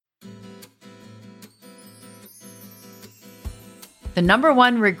The number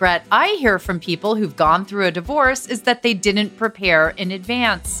one regret I hear from people who've gone through a divorce is that they didn't prepare in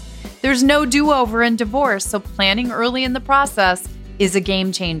advance. There's no do-over in divorce, so planning early in the process is a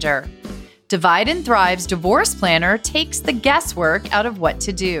game changer. Divide and Thrive's divorce planner takes the guesswork out of what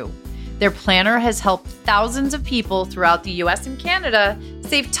to do. Their planner has helped thousands of people throughout the US and Canada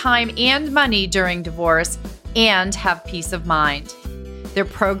save time and money during divorce and have peace of mind. Their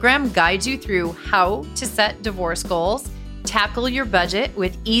program guides you through how to set divorce goals, tackle your budget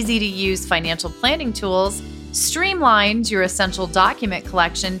with easy-to-use financial planning tools, streamlines your essential document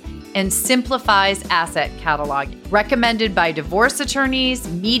collection, and simplifies asset cataloging. Recommended by divorce attorneys,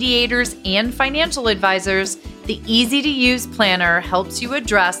 mediators, and financial advisors, the easy-to-use planner helps you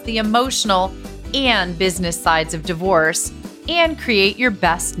address the emotional and business sides of divorce and create your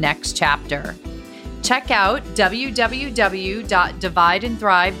best next chapter. Check out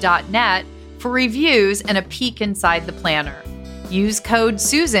www.divideandthrive.net for reviews and a peek inside the planner. Use code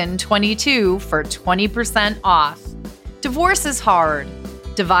SUSAN22 for 20% off. Divorce is hard.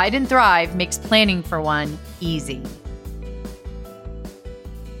 Divide and Thrive makes planning for one easy.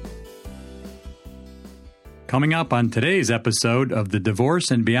 Coming up on today's episode of the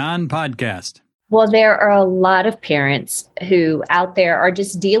Divorce and Beyond podcast. Well, there are a lot of parents who out there are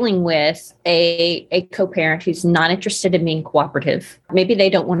just dealing with a co-parent who's not interested in being cooperative. Maybe they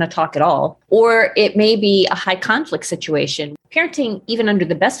don't want to talk at all, or it may be a high conflict situation. Parenting, even under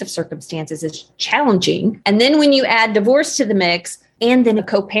the best of circumstances, is challenging. And then when you add divorce to the mix, and then a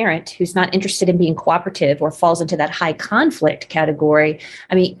co-parent who's not interested in being cooperative or falls into that high conflict category,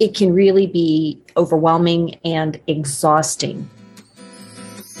 I mean, it can really be overwhelming and exhausting.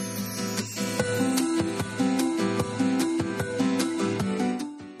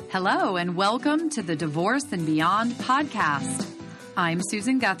 Hello, and welcome to the Divorce and Beyond podcast. I'm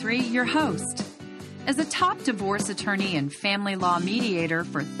Susan Guthrie, your host. As a top divorce attorney and family law mediator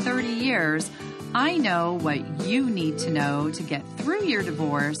for 30 years, I know what you need to know to get through your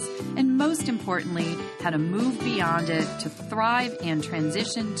divorce, and most importantly, how to move beyond it to thrive and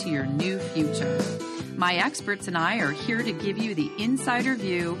transition to your new future. My experts and I are here to give you the insider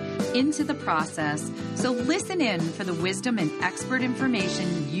view into the process, so listen in for the wisdom and expert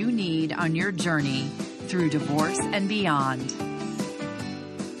information you need on your journey through divorce and beyond.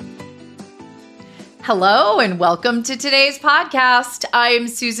 Hello, and welcome to today's podcast. I am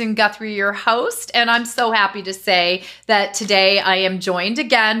Susan Guthrie, your host, and I'm so happy to say that today I am joined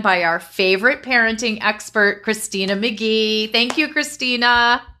again by our favorite parenting expert, Christina McGhee. Thank you,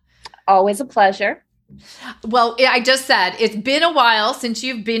 Christina. Always a pleasure. Well, I just said, it's been a while since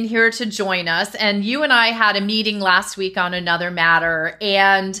you've been here to join us, and you and I had a meeting last week on another matter,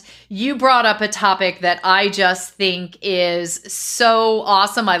 and you brought up a topic that I just think is so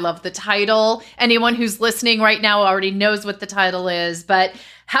awesome. I love the title. Anyone who's listening right now already knows what the title is, but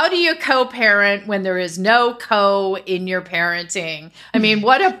how do you co-parent when there is no co in your parenting? I mean,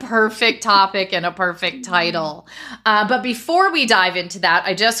 what a perfect topic and a perfect title. But before we dive into that,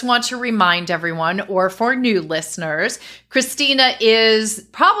 I just want to remind everyone, or for new listeners, Christina is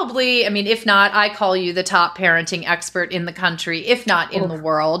probably, I mean, if not, I call you the top parenting expert in the country, if not in the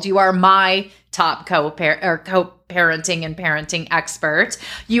world. You are my top co-parenting and parenting expert.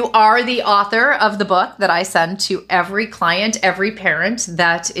 You are the author of the book that I send to every client, every parent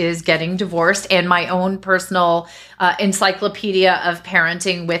that is getting divorced, and my own personal encyclopedia of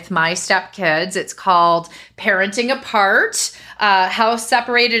parenting with my stepkids. It's called Parenting Apart, How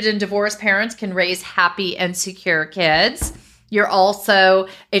Separated and Divorced Parents Can Raise Happy and Secure Kids. You're also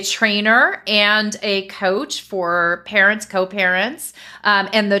a trainer and a coach for parents, co-parents.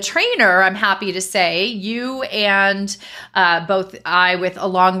 And the trainer, I'm happy to say, you and both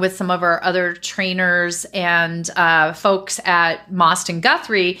along with some of our other trainers and folks at Most &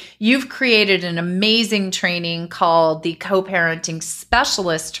 Guthrie, you've created an amazing training called the Co-Parenting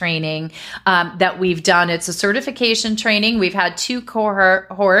Specialist Training that we've done. It's a certification training. We've had 2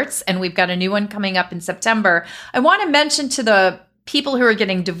 cohorts, and we've got a new one coming up in September. I want to mention to the people who are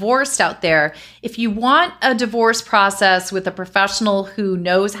getting divorced out there, if you want a divorce process with a professional who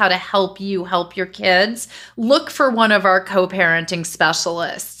knows how to help you help your kids, look for one of our co-parenting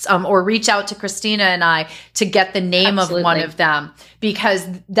specialists, or reach out to Christina and I to get the name Absolutely. Of one of them, because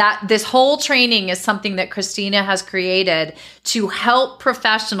this whole training is something that Christina has created to help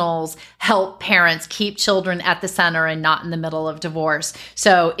professionals help parents keep children at the center and not in the middle of divorce.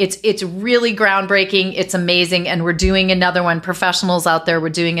 So it's really groundbreaking. It's amazing. And we're doing another one. Professionals out there, we're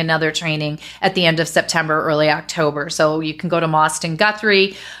doing another training at the end of September, early October. So you can go to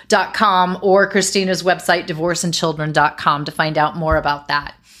mostandguthrie.com or Christina's website, divorceandchildren.com, to find out more about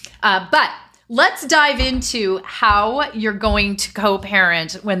that. But let's dive into how you're going to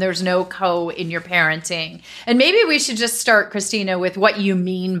co-parent when there's no co in your parenting. And maybe we should just start, Christina, with what you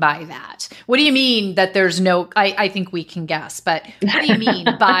mean by that. What do you mean that there's no, I think we can guess, but what do you mean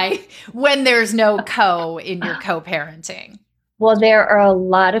by when there's no co in your co-parenting? Well, there are a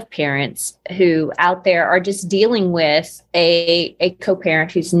lot of parents who out there are just dealing with a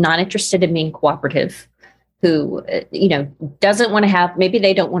co-parent who's not interested in being cooperative, who, doesn't want to have, maybe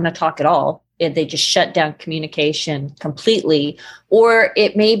they don't want to talk at all. They just shut down communication completely. Or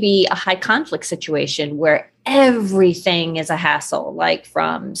it may be a high conflict situation where everything is a hassle, like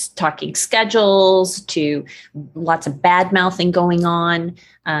from talking schedules to lots of bad mouthing going on,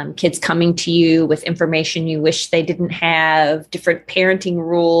 kids coming to you with information you wish they didn't have, different parenting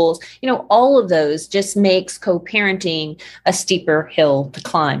rules, all of those just makes co-parenting a steeper hill to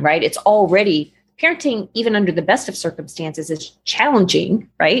climb, right? It's already parenting, even under the best of circumstances, is challenging,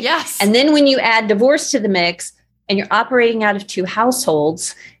 right? Yes. And then when you add divorce to the mix and you're operating out of two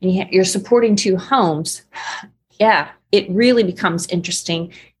households and you're supporting two homes, yeah, it really becomes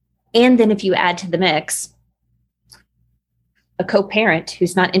interesting. And then if you add to the mix a co-parent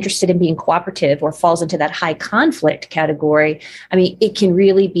who's not interested in being cooperative or falls into that high conflict category, it can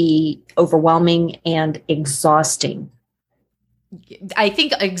really be overwhelming and exhausting. I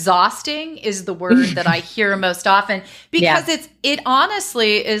think exhausting is the word that I hear most often, because it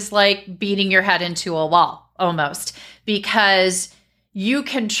honestly is like beating your head into a wall almost, because you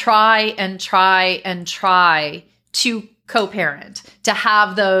can try and try and try to co-parent, to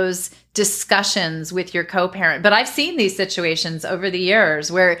have those discussions with your co-parent. But I've seen these situations over the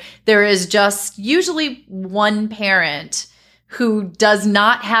years where there is just usually one parent who does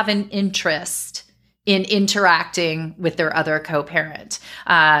not have an interest in interacting with their other co-parent.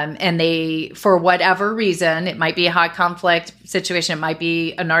 And they, for whatever reason, it might be a high conflict situation. It might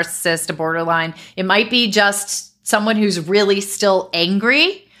be a narcissist, a borderline. It might be just someone who's really still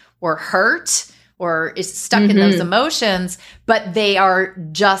angry or hurt or is stuck in those emotions, but they are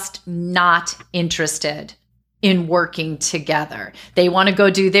just not interested in working together. They want to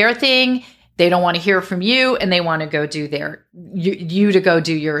go do their thing. They don't want to hear from you, and they want to go do you to go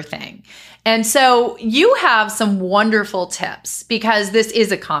do your thing. And so you have some wonderful tips, because this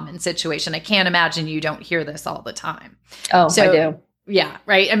is a common situation. I can't imagine you don't hear this all the time. Oh, so, I do. Yeah,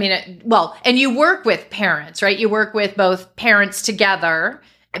 right. And you work with parents, right? You work with both parents together,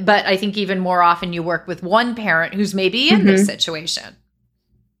 but I think even more often you work with one parent who's maybe in this situation.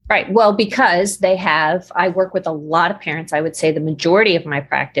 Right. Well, because I work with a lot of parents. I would say the majority of my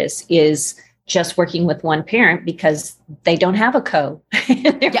practice is just working with one parent because they don't have a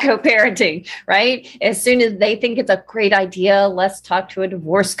they're co-parenting, right? As soon as they think it's a great idea, let's talk to a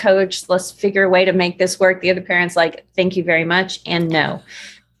divorce coach, let's figure a way to make this work. The other parent's like, thank you very much. And no.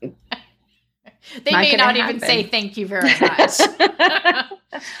 They may not even say thank you very much.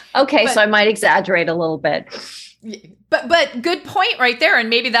 Okay. So I might exaggerate a little bit. But good point right there. And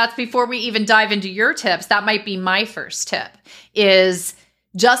maybe that's before we even dive into your tips. That might be my first tip, is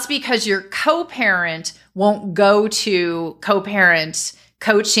just because your co-parent won't go to co-parent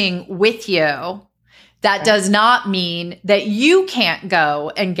coaching with you, that does not mean that you can't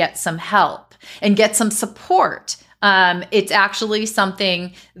go and get some help and get some support. It's actually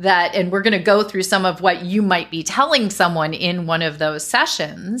something that, and we're going to go through some of what you might be telling someone in one of those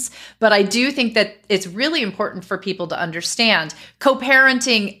sessions, but I do think that it's really important for people to understand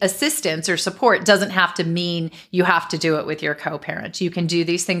co-parenting assistance or support doesn't have to mean you have to do it with your co-parent. You can do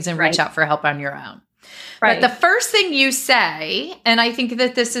these things and reach out for help on your own. Right. But the first thing you say, and I think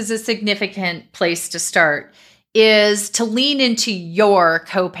that this is a significant place to start, is to lean into your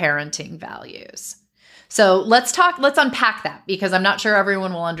co-parenting values. So let's unpack that, because I'm not sure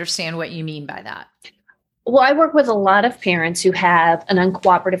everyone will understand what you mean by that. Well, I work with a lot of parents who have an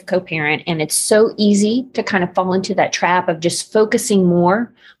uncooperative co-parent, and it's so easy to kind of fall into that trap of just focusing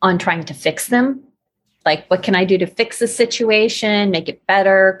more on trying to fix them. Like, what can I do to fix the situation, make it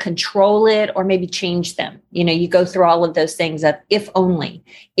better, control it, or maybe change them? You go through all of those things of if only,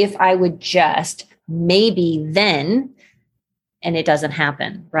 if I would just, maybe then, and it doesn't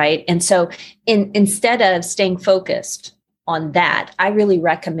happen, right? And so instead of staying focused on that, I really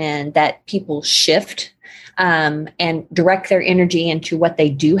recommend that people shift and direct their energy into what they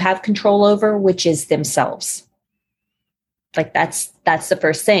do have control over, which is themselves. Like that's the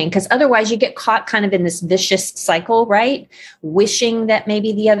first thing, because otherwise you get caught kind of in this vicious cycle, right? Wishing that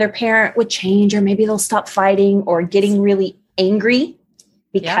maybe the other parent would change, or maybe they'll stop fighting, or getting really angry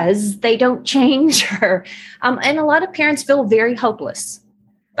because they don't change. Or and a lot of parents feel very hopeless.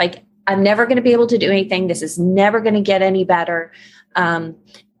 Like, I'm never going to be able to do anything. This is never going to get any better.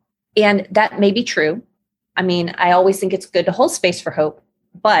 And that may be true. I mean, I always think it's good to hold space for hope,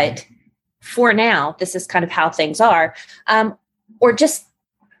 but for now, this is kind of how things are. Or just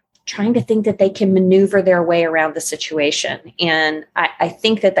trying to think that they can maneuver their way around the situation. And I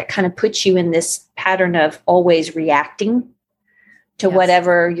think that kind of puts you in this pattern of always reacting to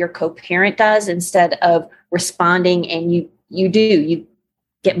whatever your co-parent does instead of responding. And you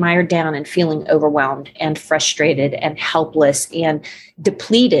get mired down and feeling overwhelmed and frustrated and helpless and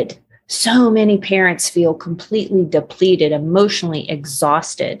depleted. So many parents feel completely depleted, emotionally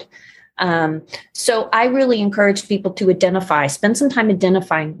exhausted. So I really encourage people to spend some time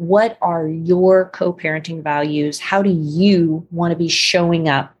identifying what are your co-parenting values? How do you want to be showing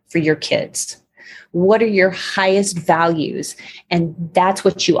up for your kids? What are your highest values? And that's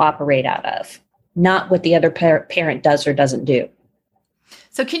what you operate out of, not what the other parent does or doesn't do.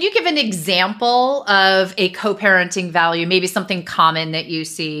 So can you give an example of a co-parenting value, maybe something common that you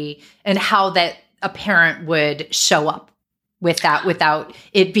see, and how that a parent would show up with that without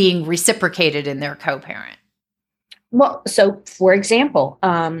it being reciprocated in their co-parent? Well, so for example,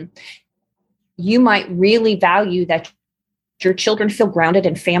 you might really value that your children feel grounded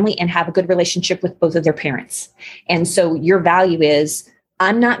in family and have a good relationship with both of their parents. And so your value is,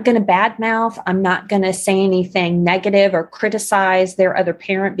 I'm not going to badmouth. I'm not going to say anything negative or criticize their other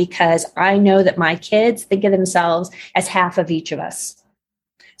parent because I know that my kids think of themselves as half of each of us.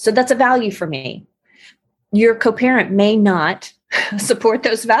 So that's a value for me. Your co-parent may not support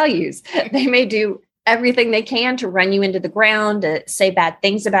those values. They may do everything they can to run you into the ground, to say bad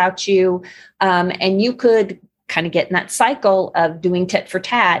things about you. And you could kind of get in that cycle of doing tit for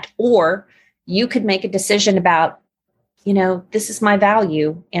tat, or you could make a decision about, this is my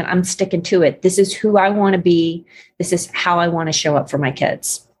value and I'm sticking to it. This is who I want to be. This is how I want to show up for my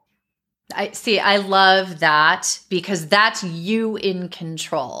kids. I love that because that's you in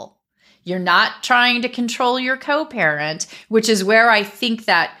control. You're not trying to control your co-parent, which is where I think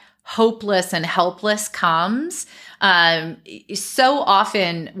that hopeless and helpless comes. So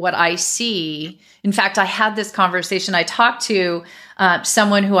often what I see, in fact, I had this conversation. I talked to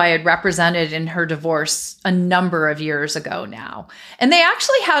someone who I had represented in her divorce a number of years ago now. And they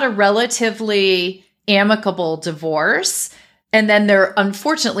actually had a relatively amicable divorce. And then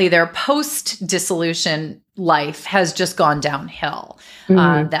unfortunately, their post-dissolution life has just gone downhill.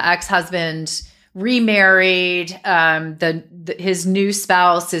 Mm-hmm. The ex-husband remarried. His new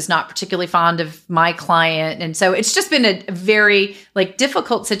spouse is not particularly fond of my client. And so it's just been a very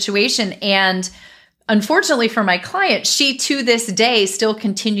difficult situation. And unfortunately for my client, she to this day still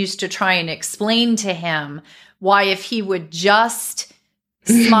continues to try and explain to him why if he would just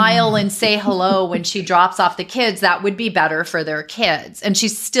smile and say hello when she drops off the kids, that would be better for their kids. And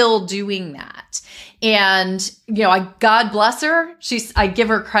she's still doing that. And, God bless her. I give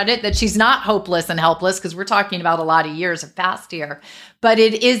her credit that she's not hopeless and helpless, because we're talking about a lot of years have passed here, but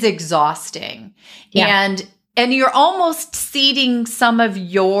it is exhausting. Yeah. And you're almost ceding some of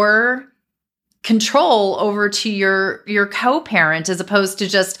your control over to your co-parent, as opposed to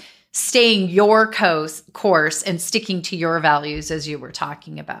just staying your course and sticking to your values, as you were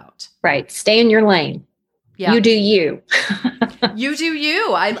talking about. Right. Stay in your lane. Yeah. You do you. You do you.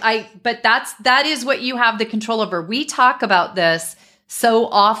 But that is what you have the control over. We talk about this so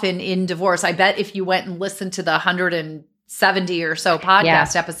often in divorce. I bet if you went and listened to the 170 or so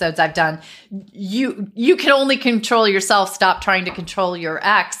podcast episodes I've done, you can only control yourself. Stop trying to control your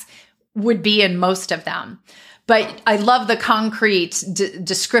ex would be in most of them. But I love the concrete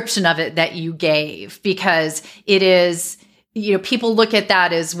description of it that you gave, because it is, people look at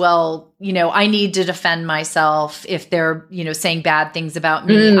that as, well, I need to defend myself if they're, saying bad things about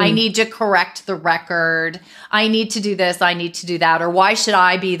me. I need to correct the record. I need to do this. I need to do that. Or why should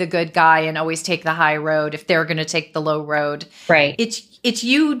I be the good guy and always take the high road if they're going to take the low road? Right. It's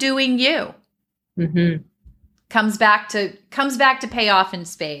you doing you. Mm-hmm. Comes back to pay off in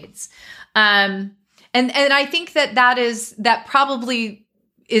spades. And I think that probably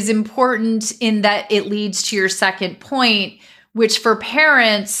is important, in that it leads to your second point, which for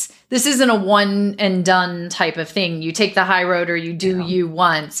parents, this isn't a one and done type of thing. You take the high road or you do you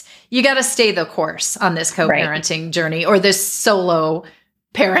once. You got to stay the course on this co-parenting journey, or this solo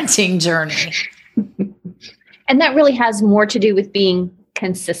parenting journey. And that really has more to do with being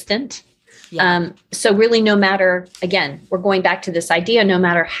consistent. Yeah. So really, no matter, again, we're going back to this idea, no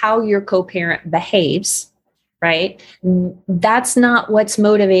matter how your co-parent behaves, right? That's not what's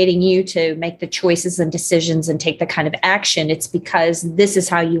motivating you to make the choices and decisions and take the kind of action. It's because this is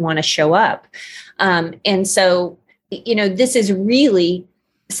how you want to show up. And so, this is really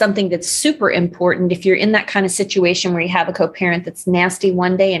something that's super important if you're in that kind of situation where you have a co-parent that's nasty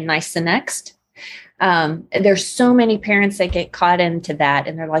one day and nice the next. There's so many parents that get caught into that,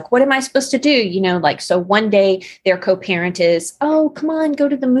 and they're like, what am I supposed to do? So one day their co-parent is, oh, come on, go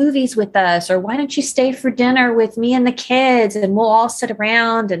to the movies with us, or why don't you stay for dinner with me and the kids, and we'll all sit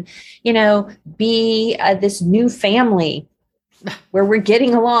around and, be this new family where we're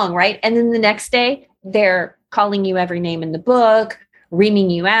getting along, right? And then the next day they're calling you every name in the book,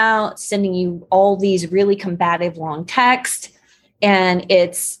 reaming you out, sending you all these really combative long texts. And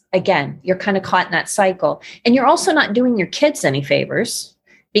it's, again, you're kind of caught in that cycle. And you're also not doing your kids any favors,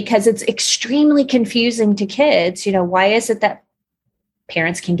 because it's extremely confusing to kids. Why is it that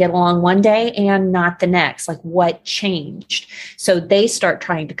parents can get along one day and not the next? Like, what changed? So they start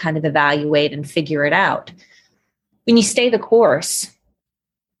trying to kind of evaluate and figure it out. When you stay the course,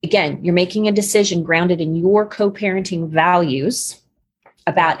 again, you're making a decision grounded in your co-parenting values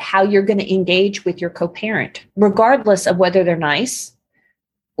about how you're going to engage with your co-parent, regardless of whether they're nice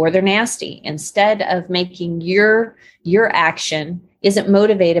or they're nasty. Instead of making your action isn't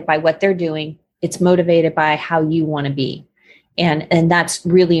motivated by what they're doing, it's motivated by how you want to be. And that's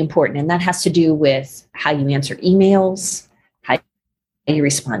really important. And that has to do with how you answer emails, how you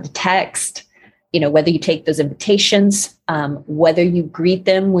respond to text, whether you take those invitations, whether you greet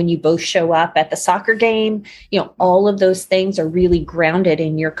them when you both show up at the soccer game, all of those things are really grounded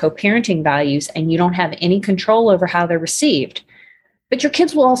in your co-parenting values, and you don't have any control over how they're received. But your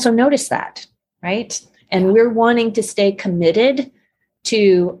kids will also notice that, right? And we're wanting to stay committed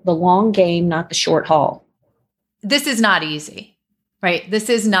to the long game, not the short haul. This is not easy, right? This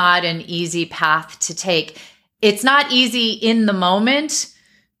is not an easy path to take. It's not easy in the moment,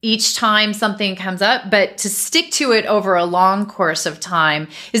 each time something comes up, but to stick to it over a long course of time.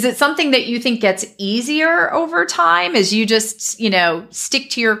 Is it something that you think gets easier over time as you just, stick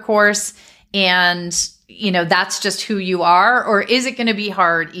to your course and, that's just who you are? Or is it going to be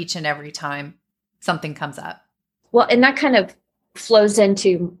hard each and every time something comes up? Well, and that kind of flows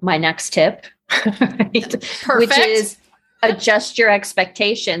into my next tip, right? Which is adjust your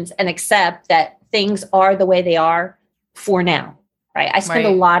expectations and accept that things are the way they are for now. Right. I spend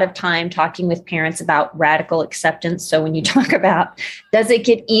a lot of time talking with parents about radical acceptance. So when you talk about, does it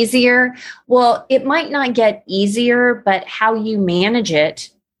get easier? Well, it might not get easier, but how you manage it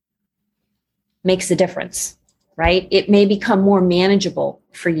makes a difference, right? It may become more manageable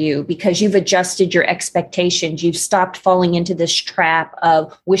for you because you've adjusted your expectations. You've stopped falling into this trap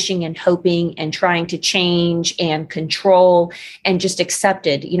of wishing and hoping and trying to change and control, and just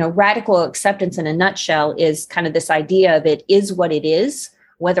accepted. Radical acceptance in a nutshell is kind of this idea of it is what it is,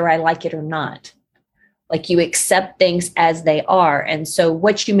 whether I like it or not. Like, you accept things as they are. And so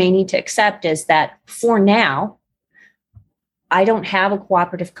what you may need to accept is that for now, I don't have a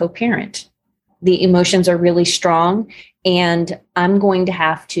cooperative co-parent. The emotions are really strong, and I'm going to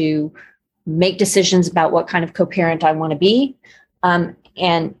have to make decisions about what kind of co-parent I want to be, and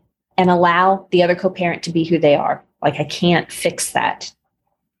allow the other co-parent to be who they are. Like, I can't fix that.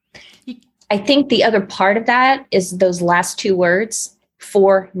 I think the other part of that is those last two words,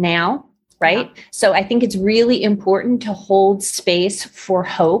 for now, right? Yeah. So I think it's really important to hold space for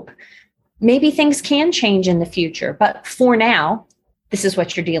hope. Maybe things can change in the future, but for now, this is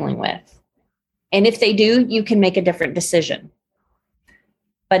what you're dealing with. And if they do, you can make a different decision.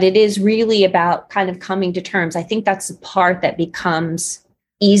 But it is really about kind of coming to terms. I think that's the part that becomes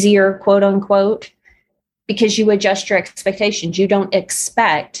easier, quote unquote, because you adjust your expectations. You don't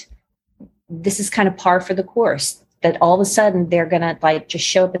expect, this is kind of par for the course, that all of a sudden they're going to just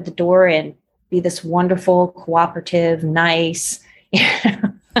show up at the door and be this wonderful, cooperative, nice,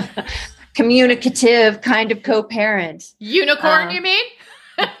 communicative kind of co-parent. Unicorn, you mean?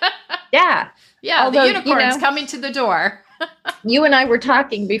 Yeah. Yeah, although, the unicorn's coming to the door. You and I were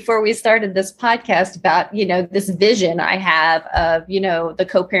talking before we started this podcast about, this vision I have of, the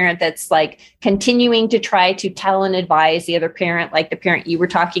co-parent that's like continuing to try to tell and advise the other parent, like the parent you were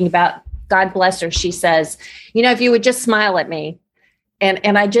talking about. God bless her. She says, if you would just smile at me.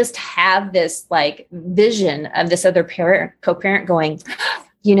 And I just have this vision of this other co-parent going,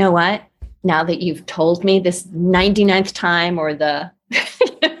 you know what? Now that you've told me this 99th time or the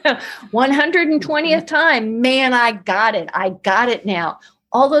 120th time, man, I got it. I got it now.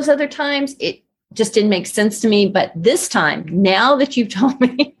 All those other times, it just didn't make sense to me. But this time, now that you've told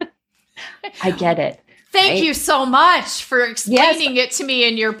me, I get it. Thank you so much for explaining it to me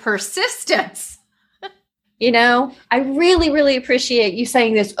and your persistence. I really, really appreciate you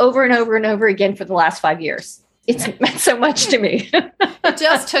saying this over and over and over again for the last 5 years. It's meant so much to me. It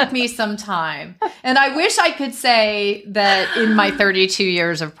just took me some time. And I wish I could say that in my 32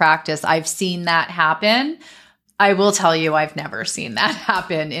 years of practice, I've seen that happen. I will tell you, I've never seen that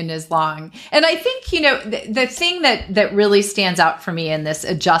happen in as long. And I think, the thing that really stands out for me in this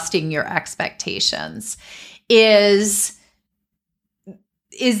adjusting your expectations is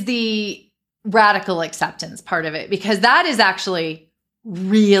the radical acceptance part of it, because that is actually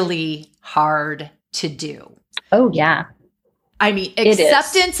really hard to do. Oh, yeah. I mean,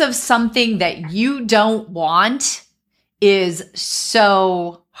 acceptance of something that you don't want is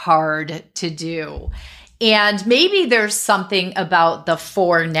so hard to do. And maybe there's something about the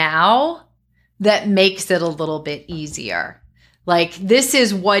for now that makes it a little bit easier. Like, this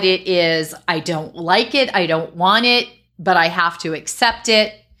is what it is. I don't like it. I don't want it, but I have to accept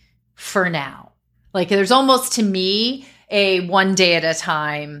it for now. Like, there's almost, to me, a one day at a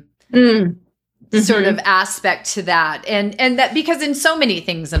time sort of aspect to that. And that, because in so many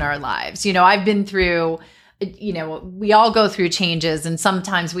things in our lives, I've been through, we all go through changes, and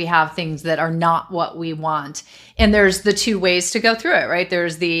sometimes we have things that are not what we want. And there's the two ways to go through it, right?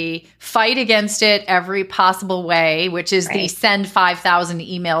 There's the fight against it every possible way, which is the send 5,000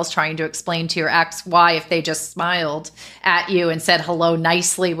 emails trying to explain to your ex why, if they just smiled at you and said hello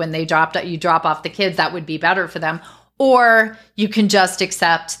nicely when you drop off the kids, that would be better for them. Or you can just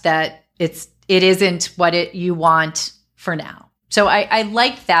accept that it isn't what you want for now. So I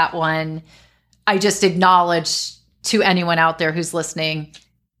like that one. I just acknowledge to anyone out there who's listening,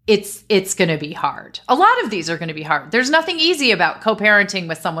 it's going to be hard. A lot of these are going to be hard. There's nothing easy about co-parenting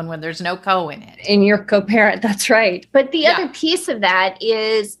with someone when there's no co in it. And you're co-parent, that's right. But the other piece of that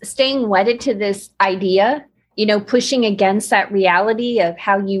is staying wedded to this idea, pushing against that reality of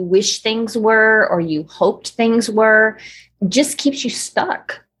how you wish things were or you hoped things were, just keeps you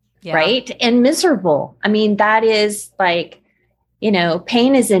stuck, right? And miserable. I mean, that is like,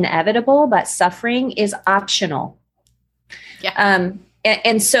 pain is inevitable, but suffering is optional. Yeah.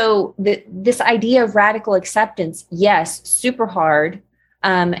 And so this idea of radical acceptance, yes, super hard.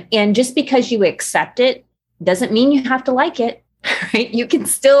 And just because you accept it doesn't mean you have to like it, right? You can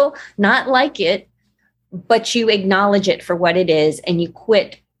still not like it, but you acknowledge it for what it is, and you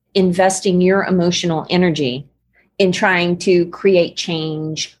quit investing your emotional energy in trying to create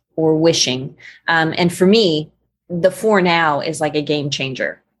change or wishing. And for me, the for now is like a game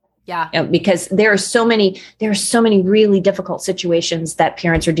changer. Yeah. Because there are so many really difficult situations that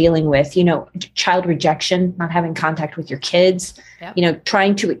parents are dealing with, child rejection, not having contact with your kids,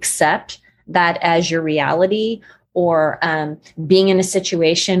 trying to accept that as your reality, or being in a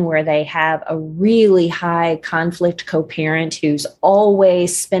situation where they have a really high conflict co-parent who's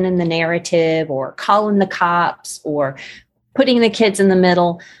always spinning the narrative or calling the cops or putting the kids in the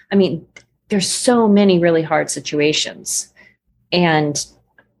middle. I mean, there's so many really hard situations. And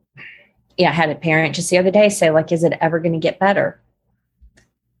I had a parent just the other day say, like, is it ever going to get better?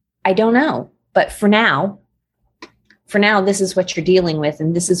 I don't know. But for now, this is what you're dealing with,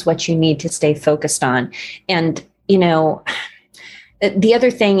 and this is what you need to stay focused on. And, the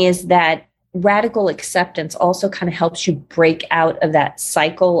other thing is that radical acceptance also kind of helps you break out of that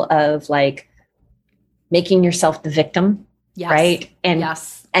cycle of like making yourself the victim. Yes. Right. And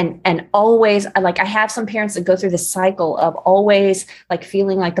yes. And always, like, I have some parents that go through the cycle of always like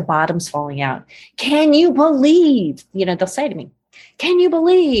feeling like the bottom's falling out. Can you believe, they'll say to me, can you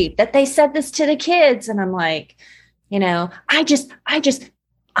believe that they said this to the kids? And I'm like, I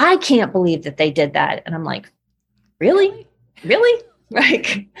can't believe that they did that. And I'm like, really?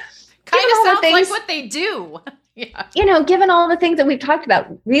 Like, kind of sounds like what they do. Yeah. Given all the things that we've talked about,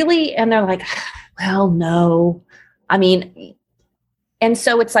 really? And they're like, well, no. I mean, and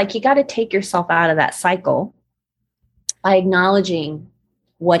so it's like, you got to take yourself out of that cycle by acknowledging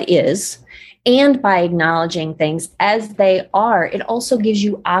what is, and by acknowledging things as they are. It also gives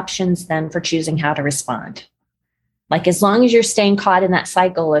you options then for choosing how to respond. Like, as long as you're staying caught in that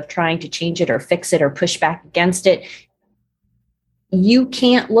cycle of trying to change it or fix it or push back against it, you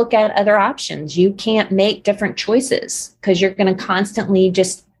can't look at other options. You can't make different choices because you're going to constantly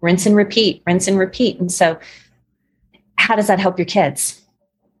just rinse and repeat. And so how does that help your kids?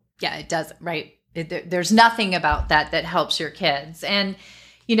 Yeah, it doesn't, right? There's nothing about that helps your kids. And,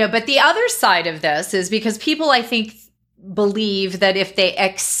 but the other side of this is because people, I think, believe that if they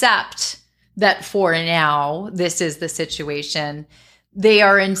accept that for now, this is the situation, they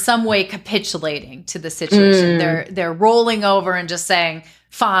are in some way capitulating to the situation. They're rolling over and just saying,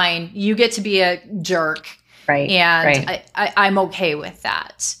 fine, you get to be a jerk. Right. And right. I'm okay with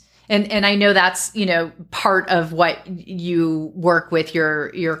that. And I know that's, part of what you work with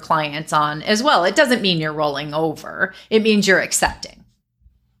your clients on as well. It doesn't mean you're rolling over. It means you're accepting.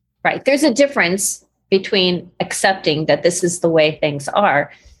 Right. There's a difference between accepting that this is the way things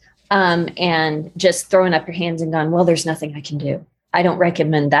are, and just throwing up your hands and going, well, there's nothing I can do. I don't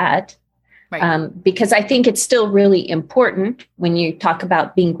recommend that. Right. Because I think it's still really important when you talk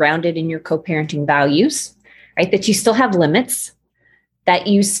about being grounded in your co-parenting values, right? That you still have limits, that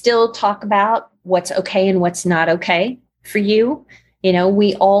you still talk about what's okay and what's not okay for you.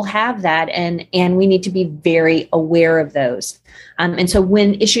 We all have that, and we need to be very aware of those. And so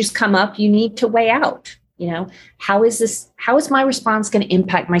when issues come up, you need to weigh out, how is my response going to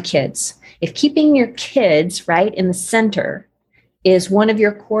impact my kids? If keeping your kids right in the center is one of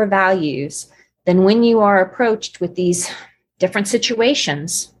your core values, then when you are approached with these different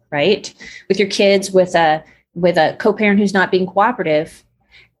situations, right, with your kids, with a co-parent who's not being cooperative,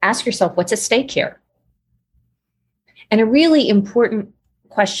 ask yourself, what's at stake here? And a really important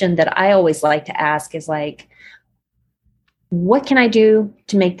question that I always like to ask is like, what can I do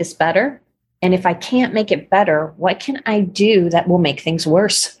to make this better? And if I can't make it better, what can I do that will make things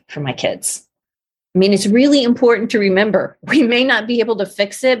worse for my kids? I mean, it's really important to remember, we may not be able to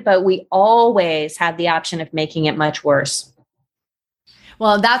fix it, but we always have the option of making it much worse.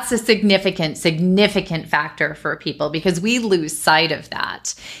 Well, that's a significant factor for people, because we lose sight of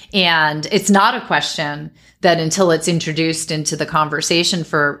that. And it's not a question that until it's introduced into the conversation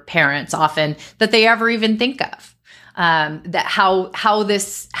for parents often that they ever even think of, that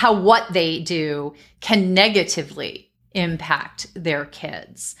how what they do can negatively impact their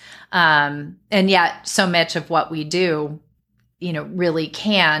kids. And yet so much of what we do, really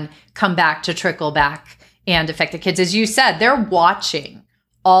can come back to trickle back and affect the kids. As you said, they're watching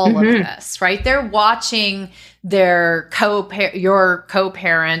all of this, right? They're watching your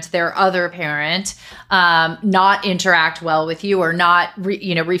co-parent, their other parent, not interact well with you, or not,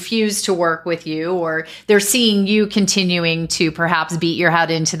 refuse to work with you, or they're seeing you continuing to perhaps beat your head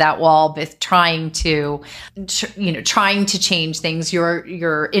into that wall with trying to change things,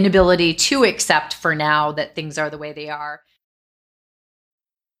 your inability to accept for now that things are the way they are.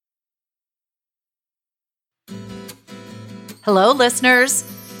 Hello, listeners.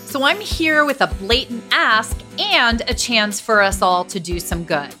 So I'm here with a blatant ask and a chance for us all to do some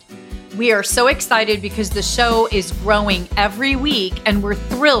good. We are so excited because the show is growing every week, and we're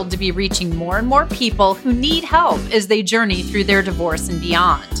thrilled to be reaching more and more people who need help as they journey through their divorce and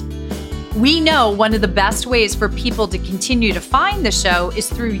beyond. We know one of the best ways for people to continue to find the show is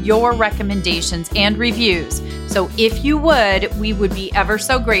through your recommendations and reviews. So if you would, we would be ever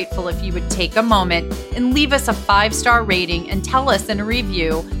so grateful if you would take a moment and leave us a 5-star rating and tell us in a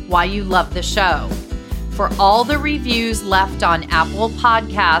review why you love the show. For all the reviews left on Apple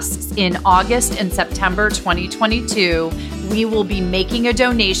Podcasts in August and September 2022, we will be making a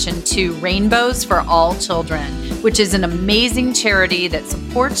donation to Rainbows for All Children, which is an amazing charity that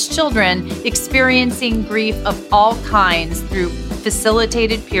supports children experiencing grief of all kinds through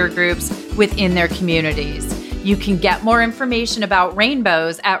facilitated peer groups within their communities. You can get more information about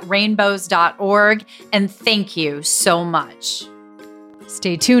Rainbows at rainbows.org, and thank you so much.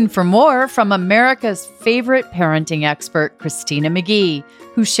 Stay tuned for more from America's favorite parenting expert, Christina McGhee,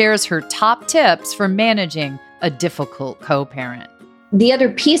 who shares her top tips for managing a difficult co-parent. The other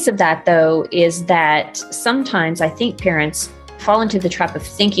piece of that, though, is that sometimes I think parents fall into the trap of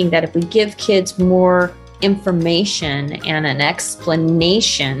thinking that if we give kids more information and an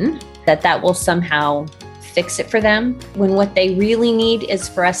explanation, that will somehow fix it for them, when what they really need is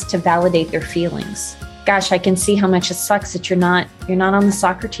for us to validate their feelings. Gosh, I can see how much it sucks that you're not on the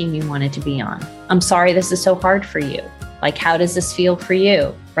soccer team you wanted to be on. I'm sorry this is so hard for you. Like, how does this feel for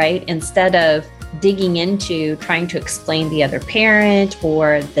you, right? Instead of digging into trying to explain the other parent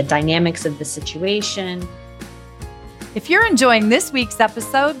or the dynamics of the situation. If you're enjoying this week's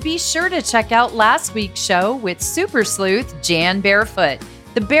episode, be sure to check out last week's show with super sleuth Jan Barefoot,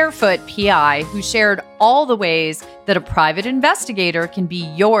 the Barefoot PI, who shared all the ways that a private investigator can be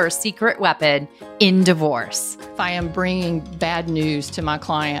your secret weapon in divorce. If I am bringing bad news to my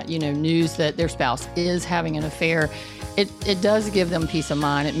client, news that their spouse is having an affair, it does give them peace of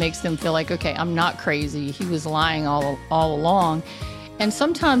mind. It makes them feel like, okay, I'm not crazy. He was lying all along. And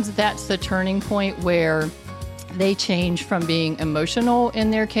sometimes that's the turning point where they change from being emotional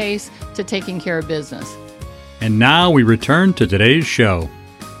in their case to taking care of business. And now we return to today's show.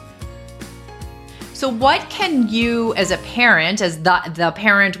 So what can you, as a parent, as the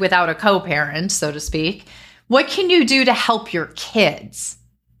parent without a co-parent, so to speak, what can you do to help your kids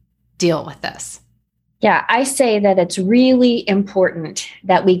deal with this? Yeah, I say that it's really important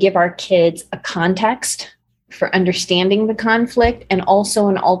that we give our kids a context for understanding the conflict and also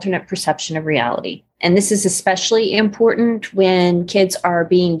an alternate perception of reality. And this is especially important when kids are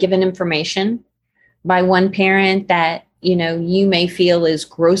being given information by one parent that, you may feel is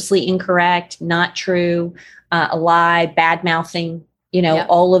grossly incorrect, not true, a lie, bad mouthing, Yep.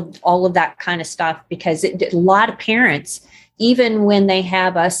 all of that kind of stuff, because a lot of parents, even when they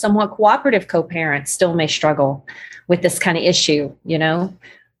have a somewhat cooperative co-parent, still may struggle with this kind of issue,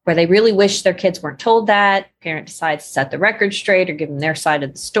 where they really wish their kids weren't told that. Parent decides to set the record straight or give them their side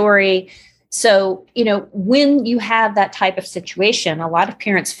of the story. So, when you have that type of situation, a lot of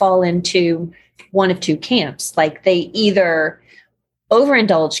parents fall into one of two camps. Like they either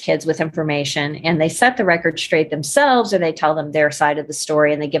overindulge kids with information and they set the record straight themselves, or they tell them their side of the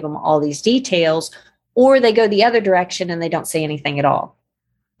story and they give them all these details, or they go the other direction and they don't say anything at all.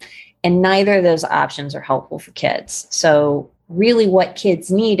 And neither of those options are helpful for kids. So really what kids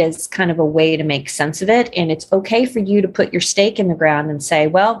need is kind of a way to make sense of it. And it's okay for you to put your stake in the ground and say,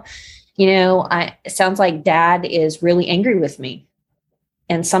 well, it sounds like dad is really angry with me.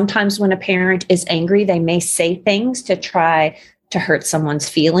 And sometimes when a parent is angry, they may say things to try to hurt someone's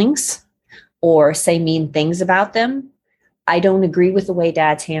feelings or say mean things about them. I don't agree with the way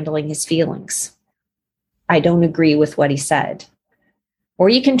dad's handling his feelings. I don't agree with what he said. Or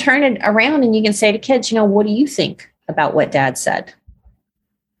you can turn it around and you can say to kids, what do you think about what dad said?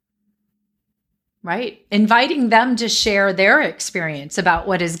 Right. Inviting them to share their experience about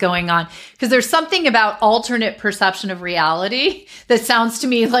what is going on. Because there's something about alternate perception of reality that sounds to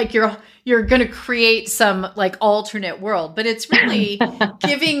me like you're going to create some like alternate world, but it's really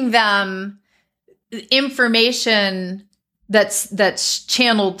giving them information that's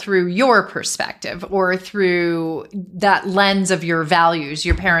channeled through your perspective or through that lens of your values,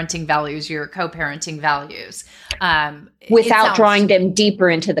 your parenting values, your co-parenting values. Without drawing them deeper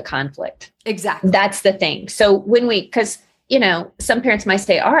into the conflict. Exactly. That's the thing. So because some parents might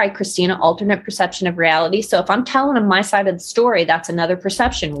say, all right, Christina, alternate perception of reality. So if I'm telling them my side of the story, that's another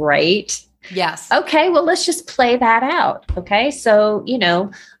perception, right? Yes. Okay, well, let's just play that out. Okay. So,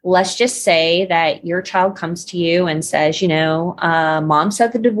 let's just say that your child comes to you and says, mom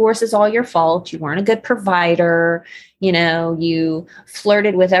said the divorce is all your fault. You weren't a good provider. You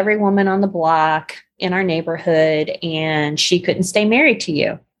flirted with every woman on the block in our neighborhood and she couldn't stay married to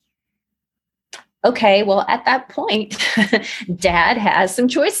you. Okay, well, at that point, dad has some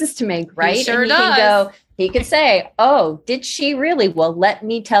choices to make, right? He sure and does. He could say, oh, did she really? Well, let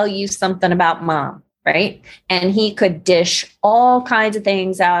me tell you something about mom, right? And he could dish all kinds of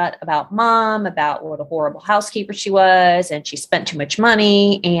things out about mom, about what a horrible housekeeper she was, and she spent too much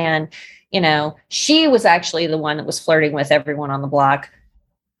money. And, she was actually the one that was flirting with everyone on the block.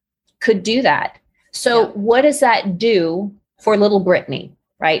 Could do that. So What does that do for little Brittany,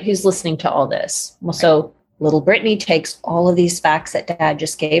 right? Who's listening to all this? Well, so little Brittany takes all of these facts that dad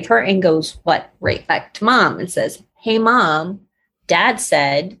just gave her and goes, right back to mom and says, hey, mom, dad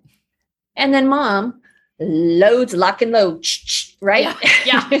said, and then mom loads, lock and load, right?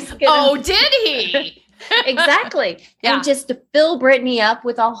 Yeah. Oh, did he? Exactly. Yeah. And just to fill Brittany up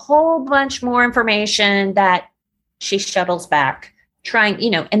with a whole bunch more information that she shuttles back, trying,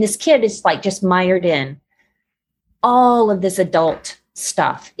 and this kid is like just mired in all of this adult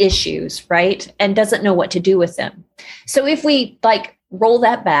stuff, issues, right? And doesn't know what to do with them. So if we roll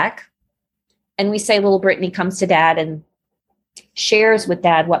that back and we say little Brittany comes to dad and shares with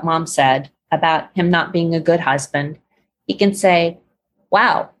dad what mom said about him not being a good husband, he can say,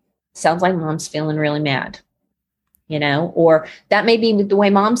 wow, sounds like mom's feeling really mad, or that may be the way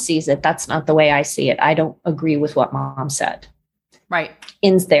mom sees it. That's not the way I see it. I don't agree with what mom said. Right.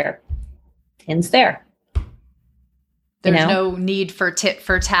 Ends there. There's no need for tit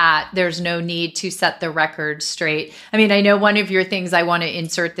for tat. There's no need to set the record straight. I mean, I know one of your things, I want to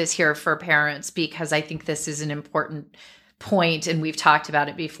insert this here for parents because I think this is an important point and we've talked about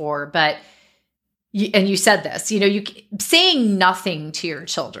it before, but you said this, you saying nothing to your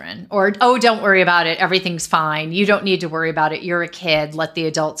children or, oh, don't worry about it. Everything's fine. You don't need to worry about it. You're a kid. Let the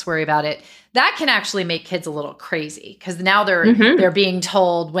adults worry about it. That can actually make kids a little crazy because now they're being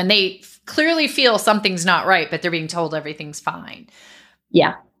told when they clearly feel something's not right, but they're being told everything's fine.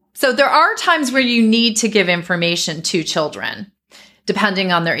 Yeah. So there are times where you need to give information to children,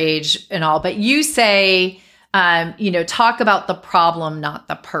 depending on their age and all. But you say, talk about the problem, not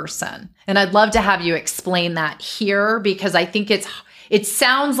the person. And I'd love to have you explain that here because I think it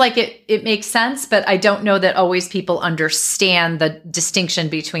sounds like it makes sense, but I don't know that always people understand the distinction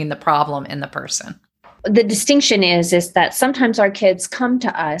between the problem and the person. The distinction is that sometimes our kids come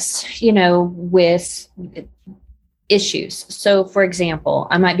to us, with issues. So for example,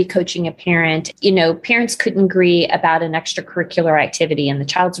 I might be coaching a parent, parents couldn't agree about an extracurricular activity and the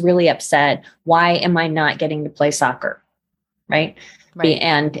child's really upset. Why am I not getting to play soccer? Right.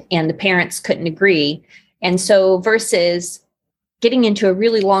 And the parents couldn't agree. And so versus getting into a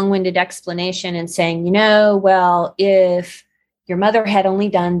really long-winded explanation and saying, well, if your mother had only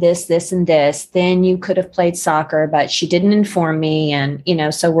done this, this, and this, then you could have played soccer, but she didn't inform me. And,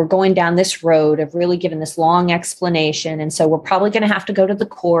 so we're going down this road of really giving this long explanation. And so we're probably going to have to go to the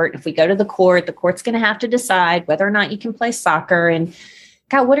court. If we go to the court's going to have to decide whether or not you can play soccer. And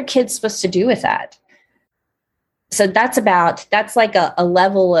God, what are kids supposed to do with that? So that's like a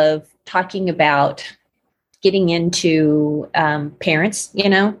level of talking about getting into parents,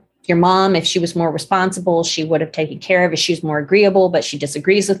 your mom, if she was more responsible, she would have taken care of it. She's more agreeable, but she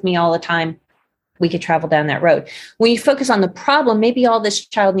disagrees with me all the time. We could travel down that road. When you focus on the problem, maybe all this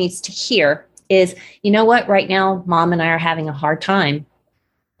child needs to hear is, you know what, right now, mom and I are having a hard time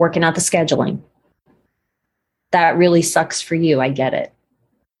working out the scheduling. That really sucks for you. I get it.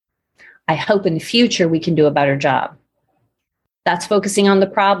 I hope in the future we can do a better job. That's focusing on the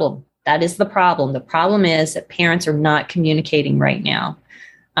problem. That is the problem. The problem is that parents are not communicating right now.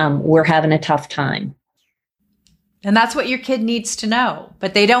 We're having a tough time. And that's what your kid needs to know.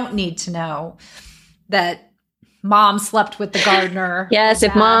 But they don't need to know that mom slept with the gardener. Yes,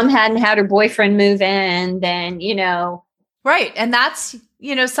 if mom hadn't had her boyfriend move in, then, Right. And that's,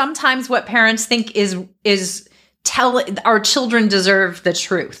 sometimes what parents think is our children deserve the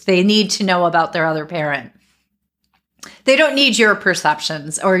truth. They need to know about their other parent. They don't need your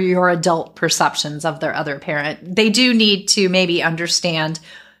perceptions or your adult perceptions of their other parent. They do need to maybe understand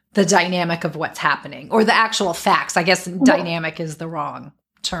the dynamic of what's happening or the actual facts. I guess dynamic is the wrong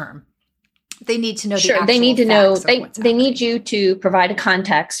term. They need to know the actual they need to know. They need you to provide a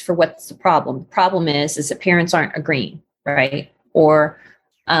context for what's the problem. The problem is that parents aren't agreeing, right? Or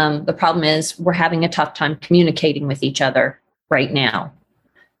the problem is we're having a tough time communicating with each other right now.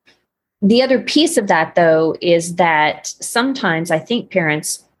 The other piece of that, though, is that sometimes I think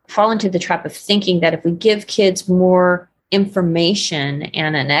parents fall into the trap of thinking that if we give kids more information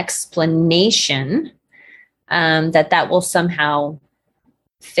and an explanation, that will somehow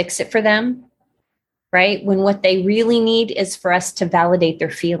fix it for them, right? When what they really need is for us to validate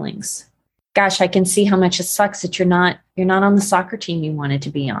their feelings. Gosh, I can see how much it sucks that you're not on the soccer team you wanted to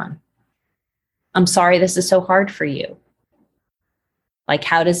be on. I'm sorry this is so hard for you. Like,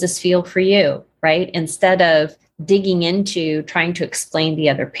 how does this feel for you, right? Instead of digging into trying to explain the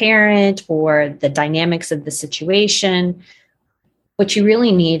other parent or the dynamics of the situation, what you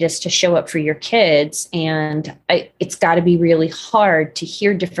really need is to show up for your kids. And it's got to be really hard to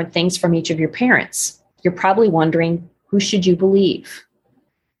hear different things from each of your parents. You're probably wondering, who should you believe?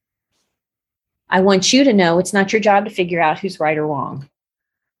 I want you to know it's not your job to figure out who's right or wrong.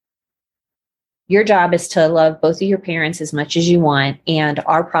 Your job is to love both of your parents as much as you want, and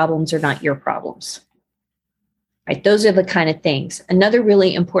our problems are not your problems. Right? Those are the kind of things. Another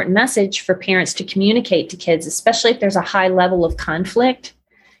really important message for parents to communicate to kids, especially if there's a high level of conflict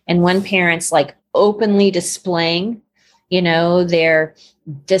and one parent's like openly displaying, their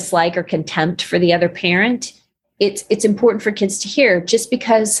dislike or contempt for the other parent. It's important for kids to hear, just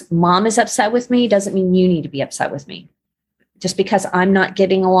because mom is upset with me doesn't mean you need to be upset with me. Just because I'm not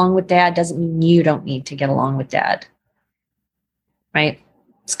getting along with dad doesn't mean you don't need to get along with dad, right?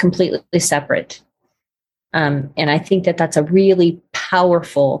 It's completely separate. And I think that that's a really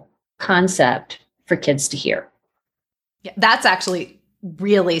powerful concept for kids to hear. Yeah, that's actually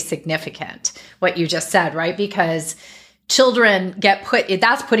really significant, what you just said, right? Because children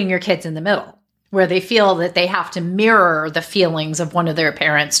that's putting your kids in the middle, where they feel that they have to mirror the feelings of one of their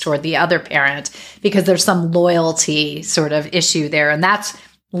parents toward the other parent because there's some loyalty sort of issue there. And that's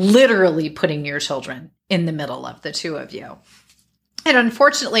literally putting your children in the middle of the two of you. And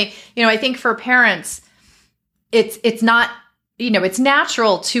unfortunately, I think for parents, it's not, it's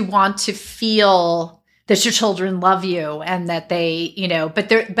natural to want to feel that your children love you and that they,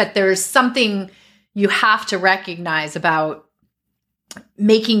 but there's something you have to recognize about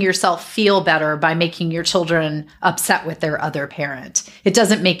making yourself feel better by making your children upset with their other parent. It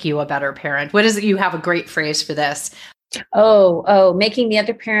doesn't make you a better parent. What is it? You have a great phrase for this. Making the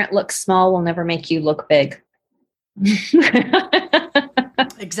other parent look small will never make you look big.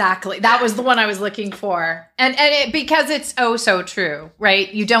 Exactly. That was the one I was looking for. And because it's so true,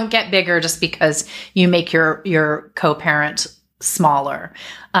 right? You don't get bigger just because you make your co-parent smaller,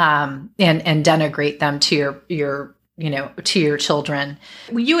 and denigrate them to your to your children.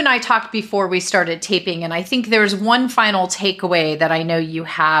 You and I talked before we started taping, and I think there's one final takeaway that I know you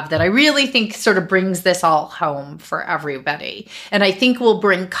have that I really think sort of brings this all home for everybody. And I think will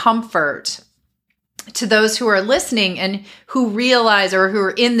bring comfort to those who are listening and who realize or who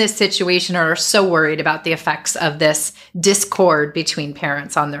are in this situation or are so worried about the effects of this discord between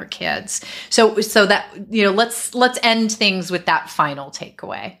parents on their kids. So that, let's end things with that final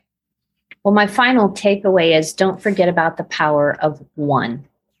takeaway. Well, my final takeaway is don't forget about the power of one,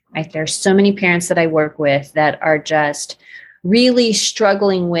 right? There's so many parents that I work with that are just really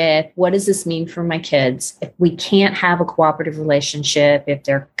struggling with, what does this mean for my kids? If we can't have a cooperative relationship, if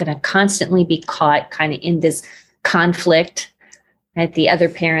they're going to constantly be caught kind of in this conflict, right? The other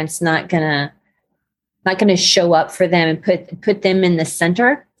parent's not going to show up for them and put them in the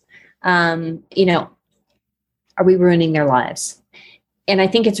center. Are we ruining their lives? And I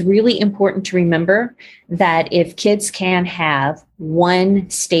think it's really important to remember that if kids can have one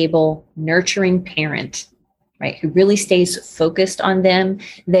stable, nurturing parent, right, who really stays focused on them,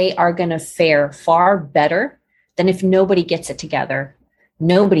 they are going to fare far better than if nobody gets it together.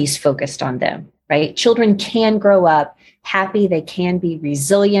 Nobody's focused on them, right? Children can grow up happy. They can be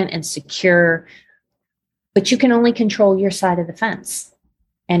resilient and secure, but you can only control your side of the fence.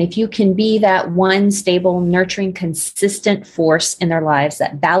 And if you can be that one stable, nurturing, consistent force in their lives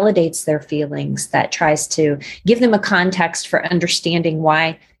that validates their feelings, that tries to give them a context for understanding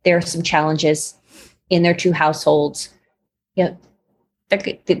why there are some challenges in their two households,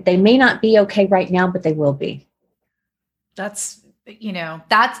 they may not be okay right now, but they will be. That's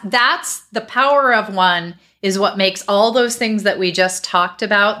the power of one is what makes all those things that we just talked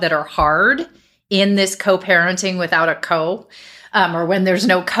about that are hard in this co-parenting without a co, or when there's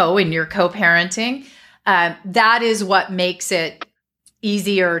no co in your co-parenting. That is what makes it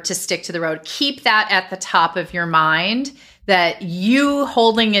easier to stick to the road. Keep that at the top of your mind, that you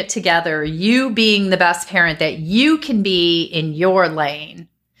holding it together, you being the best parent that you can be in your lane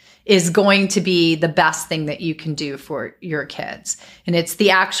is going to be the best thing that you can do for your kids. And it's the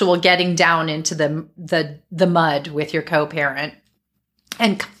actual getting down into the mud with your co-parent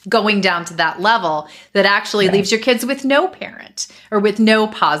and going down to that level that actually leaves your kids with no parent or with no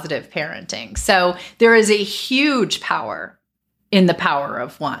positive parenting. So there is a huge power in the power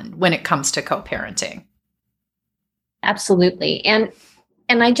of one when it comes to co-parenting. Absolutely. And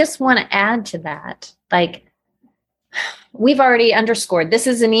I just want to add to that, we've already underscored this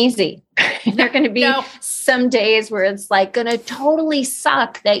isn't easy. There are going to be some days where it's going to totally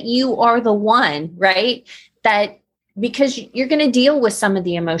suck that you are the one, right? That because you're going to deal with some of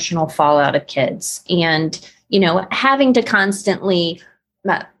the emotional fallout of kids and, having to constantly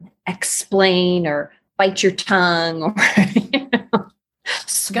explain or bite your tongue or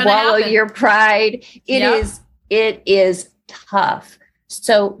swallow your pride. It is tough.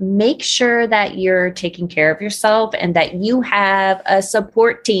 So make sure that you're taking care of yourself and that you have a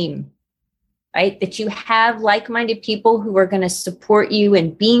support team, right? That you have like-minded people who are going to support you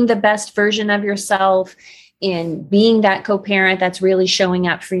in being the best version of yourself, in being that co-parent that's really showing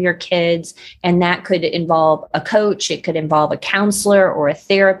up for your kids. And that could involve a coach. It could involve a counselor or a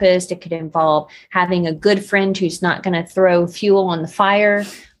therapist. It could involve having a good friend who's not going to throw fuel on the fire.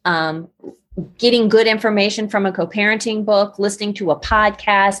 Getting good information from a co-parenting book, listening to a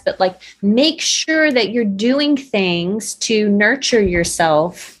podcast, but make sure that you're doing things to nurture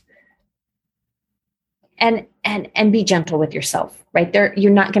yourself and be gentle with yourself, right?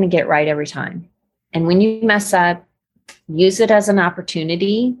 You're not going to get it right every time. And when you mess up, use it as an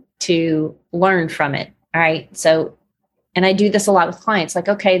opportunity to learn from it. All right. So, and I do this a lot with clients,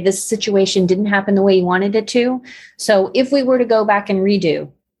 okay, this situation didn't happen the way you wanted it to. So if we were to go back and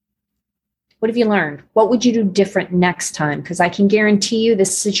redo, what have you learned? What would you do different next time? Because I can guarantee you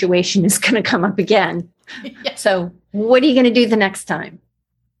this situation is going to come up again. Yeah. So what are you going to do the next time?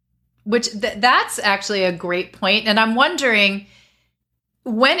 That's actually a great point. And I'm wondering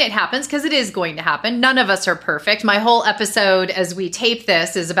when it happens, because it is going to happen. None of us are perfect. My whole episode as we tape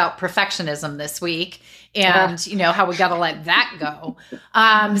this is about perfectionism this week and, how we got to let that go.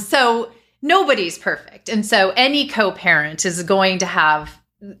 So nobody's perfect. And so any co-parent is going to have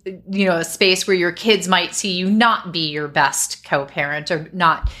a space where your kids might see you not be your best co-parent or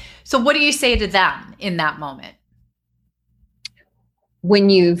not. So what do you say to them in that moment?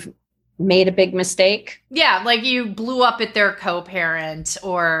 When you've made a big mistake? Yeah, you blew up at their co-parent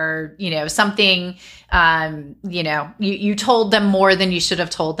or, something, you told them more than you should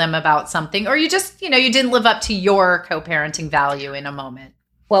have told them about something, or you just, you didn't live up to your co-parenting value in a moment.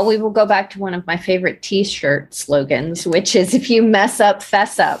 Well, we will go back to one of my favorite t-shirt slogans, which is if you mess up,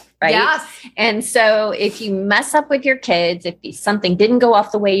 fess up, right? Yes. And so if you mess up with your kids, if something didn't go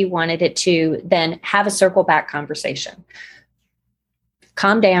off the way you wanted it to, then have a circle back conversation.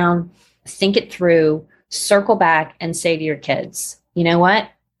 Calm down, think it through, circle back and say to your kids, you know what?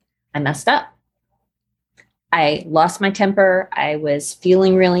 I messed up. I lost my temper. I was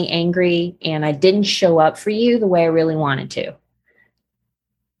feeling really angry and I didn't show up for you the way I really wanted to.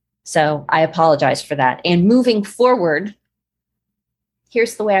 So I apologize for that. And moving forward,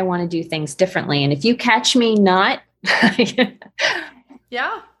 here's the way I want to do things differently. And if you catch me not,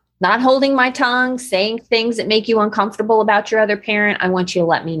 not holding my tongue, saying things that make you uncomfortable about your other parent, I want you to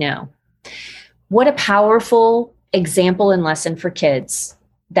let me know. What a powerful example and lesson for kids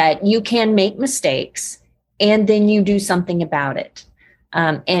that you can make mistakes and then you do something about it.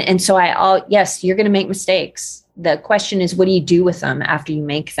 So yes, you're going to make mistakes. The question is, what do you do with them after you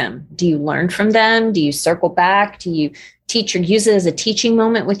make them? Do you learn from them? Do you circle back? Do you teach or use it as a teaching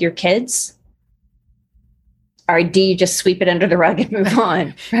moment with your kids? Or do you just sweep it under the rug and move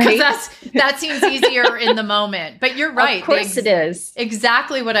on? Right? Because that seems easier in the moment. But you're right. Of course it is.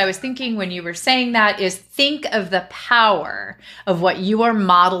 Exactly what I was thinking when you were saying that is think of the power of what you are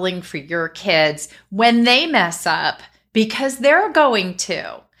modeling for your kids when they mess up, because they're going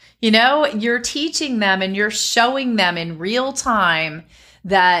to. You know, you're teaching them and you're showing them in real time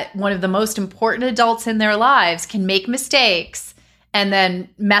that one of the most important adults in their lives can make mistakes and then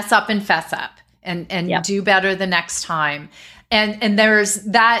mess up and fess up and do better the next time. And there's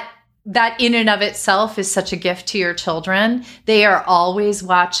that in and of itself is such a gift to your children. They are always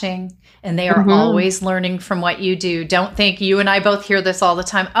watching and they are always learning from what you do. Don't think, you and I both hear this all the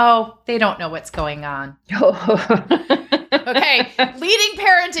time. Oh, they don't know what's going on. Okay, leading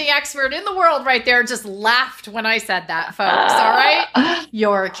parenting expert in the world right there just laughed when I said that, folks, all right?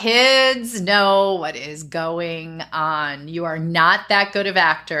 Your kids know what is going on. You are not that good of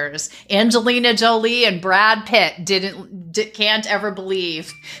actors. Angelina Jolie and Brad Pitt can't ever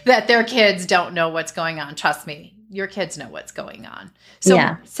believe that their kids don't know what's going on. Trust me, your kids know what's going on.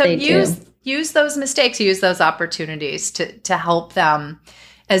 So use those mistakes, use those opportunities to help them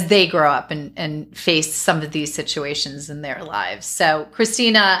as they grow up and face some of these situations in their lives. So,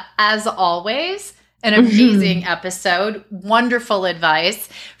 Christina, as always, an amazing episode, wonderful advice.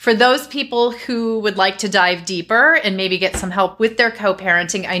 For those people who would like to dive deeper and maybe get some help with their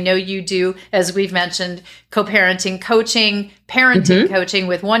co-parenting, I know you do, as we've mentioned, co-parenting coaching, parenting coaching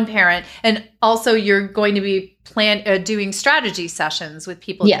with one parent, and also you're going to be doing strategy sessions with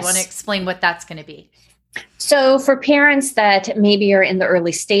people. Yes. You want to explain what that's going to be? So for parents that maybe are in the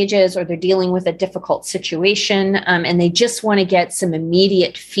early stages or they're dealing with a difficult situation and they just want to get some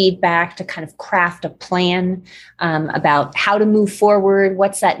immediate feedback to kind of craft a plan about how to move forward,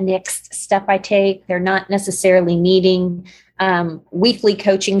 what's that next step I take? They're not necessarily needing weekly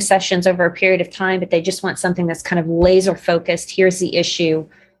coaching sessions over a period of time, but they just want something that's kind of laser focused. Here's the issue.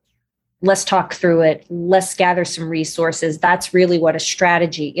 Let's talk through it. Let's gather some resources. That's really what a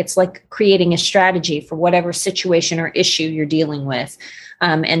strategy, it's like creating a strategy for whatever situation or issue you're dealing with.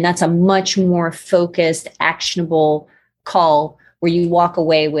 And that's a much more focused, actionable call where you walk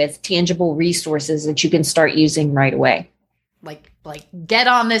away with tangible resources that you can start using right away. Like get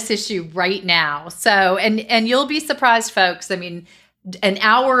on this issue right now. So, and you'll be surprised, folks. I mean, an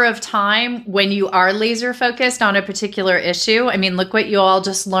hour of time when you are laser focused on a particular issue. I mean, look what you all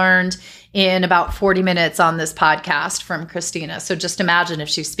just learned in about 40 minutes on this podcast from Christina. So just imagine if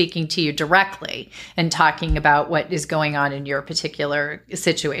she's speaking to you directly and talking about what is going on in your particular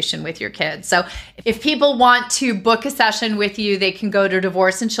situation with your kids. So if people want to book a session with you, they can go to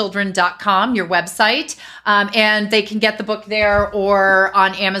divorceandchildren.com, your website, and they can get the book there or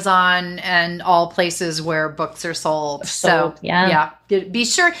on Amazon and all places where books are sold. So yeah. Be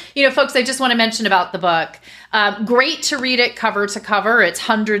sure, folks, I just want to mention about the book. Great to read it cover to cover. It's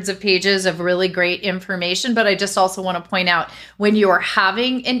hundreds of pages of really great information. But I just also want to point out when you are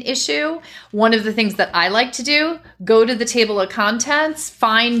having an issue, one of the things that I like to do, go to the table of contents,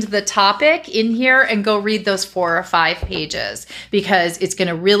 find the topic in here and go read those 4 or 5 pages because it's going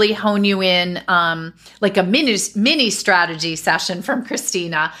to really hone you in like a mini strategy session from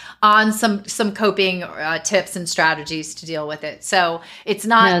Christina on some coping tips and strategies to deal with it. So it's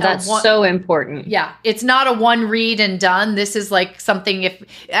not that's so important. Yeah. It's not a one read and done. This is like something, if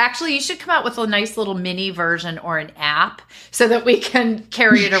actually you should come out with a nice little mini version or an app so that we can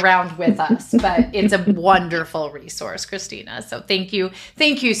carry it around with us. But it's a wonderful resource, Christina. So thank you.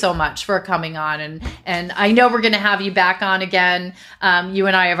 Thank you so much for coming on. And I know we're going to have you back on again. You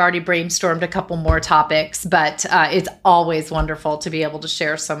and I have already brainstormed a couple more topics, but it's always wonderful to be able to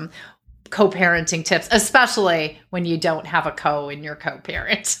share some co-parenting tips, especially when you don't have a co and you're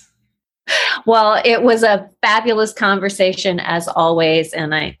co-parent. Well, it was a fabulous conversation as always.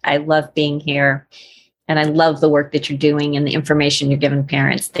 And I love being here. And I love the work that you're doing and the information you're giving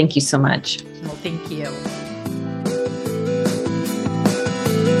parents. Thank you so much. Well, thank you.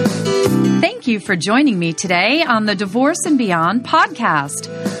 Thank you for joining me today on the Divorce and Beyond podcast.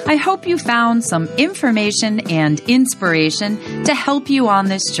 I hope you found some information and inspiration to help you on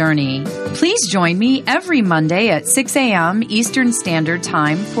this journey. Please join me every Monday at 6 a.m. Eastern Standard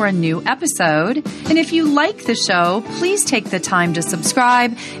Time for a new episode. And if you like the show, please take the time to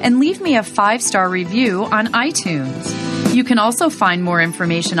subscribe and leave me a 5-star review on iTunes. You can also find more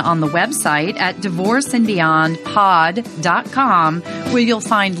information on the website at divorceandbeyondpod.com, where you'll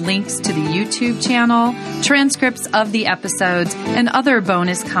find links to the YouTube channel, transcripts of the episodes, and other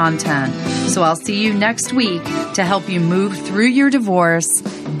bonus content. So I'll see you next week to help you move through your divorce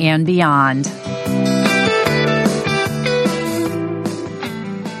and beyond.